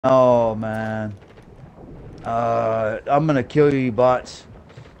Oh man. I'm gonna kill you bots.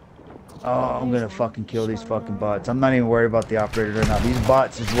 Oh, I'm gonna fucking kill these fucking bots. I'm not even worried about the operator right now. These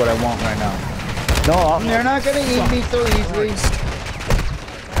bots is what I want right now. No, they're not gonna eat me so easily.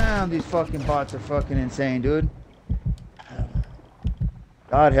 Damn, these fucking bots are fucking insane, dude.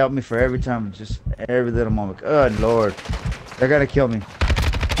 God help me for every time, just every little moment. Good Lord. They're gonna kill me.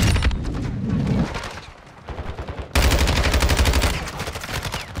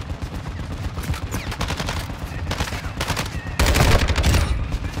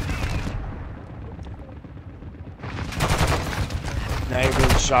 Now you're being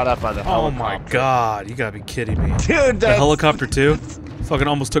shot up by the helicopter. Oh my god, you gotta be kidding me. Dude, the helicopter too? Fucking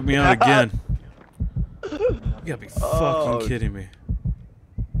almost took me out again. You gotta be fucking kidding me.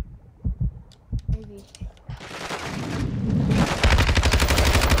 Maybe.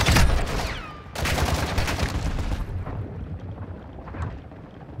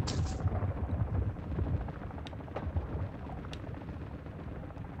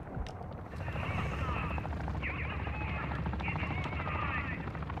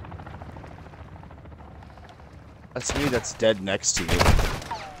 That's me that's dead next to you. What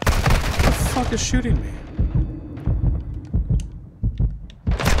the fuck is shooting me?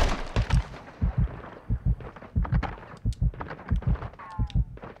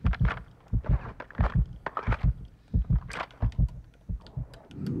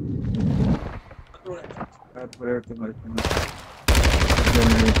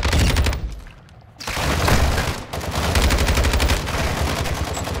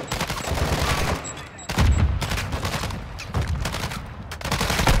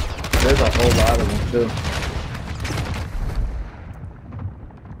 There's a whole lot of them too.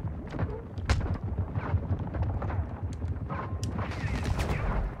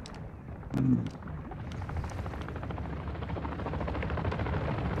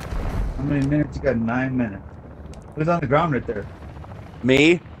 How many minutes? You got 9 minutes. Who's on the ground right there?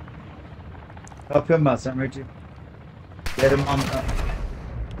 Me? Help him out, Sam Richie. Get him on. He's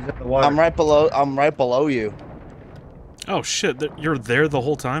in the water. I'm right below you. Oh shit, you're there the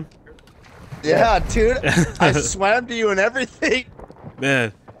whole time? Yeah, dude. I swam to you and everything.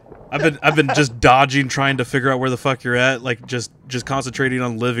 Man, I've been just dodging, trying to figure out where the fuck you're at, like just concentrating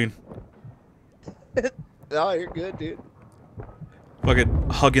on living. No, you're good, dude. Fucking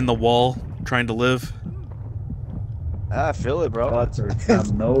hugging the wall, trying to live. I feel it, bro. Bots are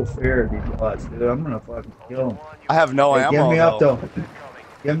have no fear of these bots, dude. I'm gonna fucking kill them. I have no ammo. Get me up though. though.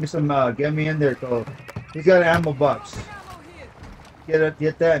 Give me some. Get me in there, Cole. He's got an ammo box.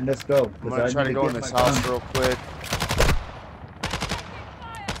 Get that and let's go. I'm gonna try to go in this house real quick.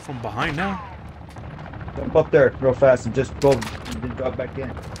 From behind now? Jump up there real fast and just go and then drop back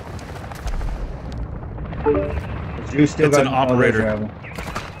in. You still It's got an operator. ammo.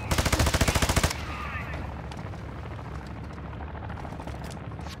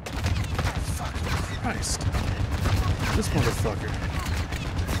 Fucking Christ. This motherfucker.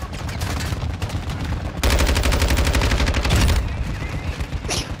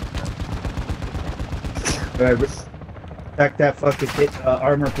 Alright, attack that fucking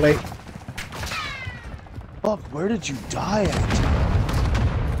armor plate. Fuck, where did you die at?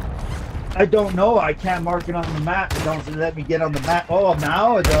 I don't know. I can't mark it on the map. It don't let me get on the map. Oh,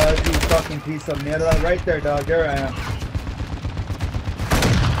 now it does. You fucking piece of mierda. Right there, dog. There I am.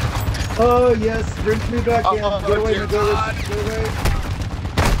 Oh, yes. Bring me back in. Go away. Go away.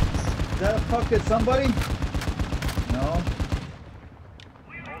 Is that a fucking somebody? No.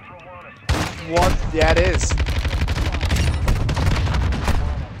 What? Yeah, it is.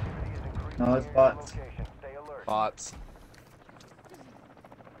 No, it's bots. Bots.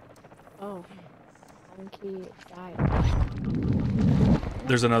 Oh. Monkey died.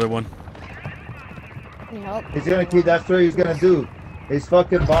 There's another one. Can you help? He's gonna keep. That's what he's gonna do. These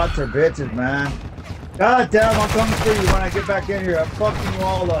fucking bots are bitches, man. God damn, I'm coming for you when I get back in here. I'm fucking you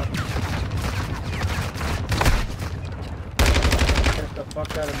all up. Get the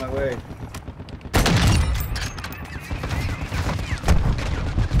fuck out of my way.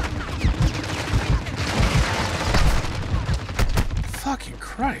 Fucking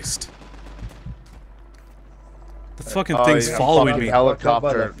Christ. The fucking thing's yeah, following fucking me.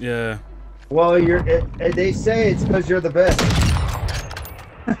 helicopter. Yeah. Well, they say it's because you're the best.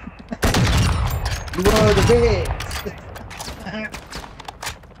 You are the best.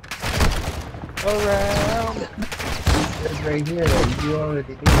 Around. It's right here. You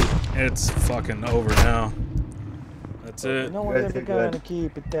already did. It's fucking over now. That's it. No one's Good, ever good. gonna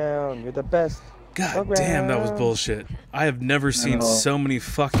keep it down. You're the best. God damn, that was bullshit. I have never seen know. so many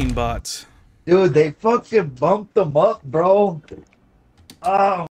fucking bots. Dude, they fucking bumped them up, bro. Oh.